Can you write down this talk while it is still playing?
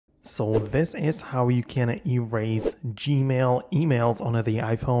So this is how you can erase Gmail emails on the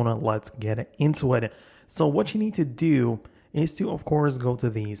iPhone. Let's get into it. So what you need to do is to, of course, go to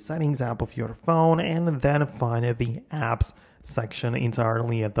the settings app of your phone and then find the apps section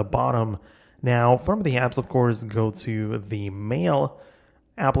entirely at the bottom. Now, from the apps, of course, go to the mail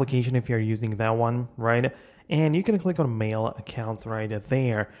application if you're using that one, right? And you can click on mail accounts right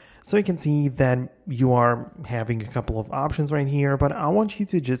there. So you can see that you are having a couple of options right here, but I want you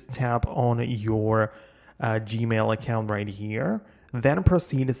to just tap on your Gmail account right here, then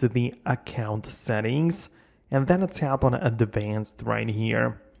proceed to the account settings, and then tap on advanced right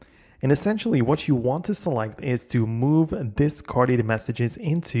here. And essentially what you want to select is to move discarded messages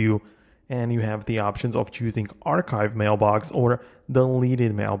into, and you have the options of choosing archive mailbox or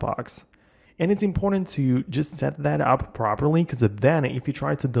deleted mailbox. And it's important to just set that up properly, because then if you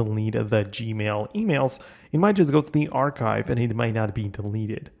try to delete the Gmail emails, it might just go to the archive and it might not be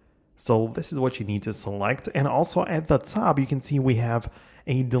deleted. So this is what you need to select. And also at the top, you can see we have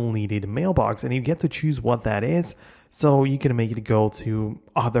a deleted mailbox and you get to choose what that is. So you can make it go to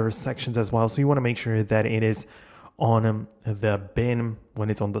other sections as well. So you want to make sure that it is on the bin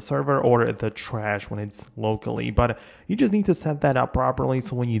when it's on the server or the trash when it's locally, but you just need to set that up properly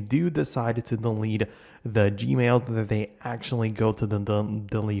so when you do decide to delete the Gmails that they actually go to the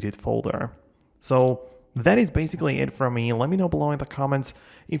deleted folder. So that is basically it from me. Let me know below in the comments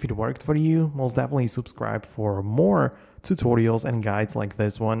if it worked for you. Most definitely subscribe for more tutorials and guides like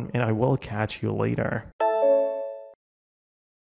this one, and I will catch you later.